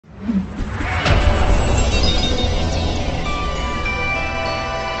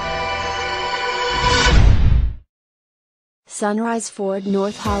Sunrise Ford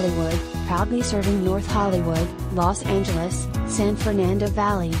North Hollywood, proudly serving North Hollywood, Los Angeles, San Fernando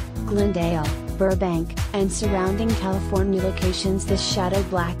Valley, Glendale, Burbank, and surrounding California locations. This shadow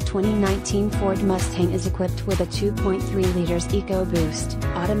black 2019 Ford Mustang is equipped with a 2.3 liters EcoBoost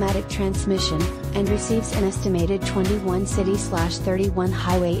automatic transmission, and receives an estimated 21 city/31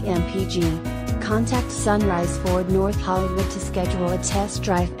 highway mpg. Contact Sunrise Ford North Hollywood to schedule a test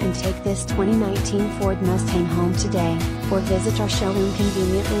drive and take this 2019 Ford Mustang home today, or visit our showroom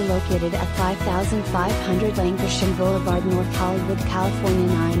conveniently located at 5500 Lankershim Boulevard, North Hollywood, California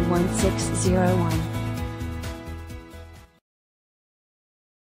 91601.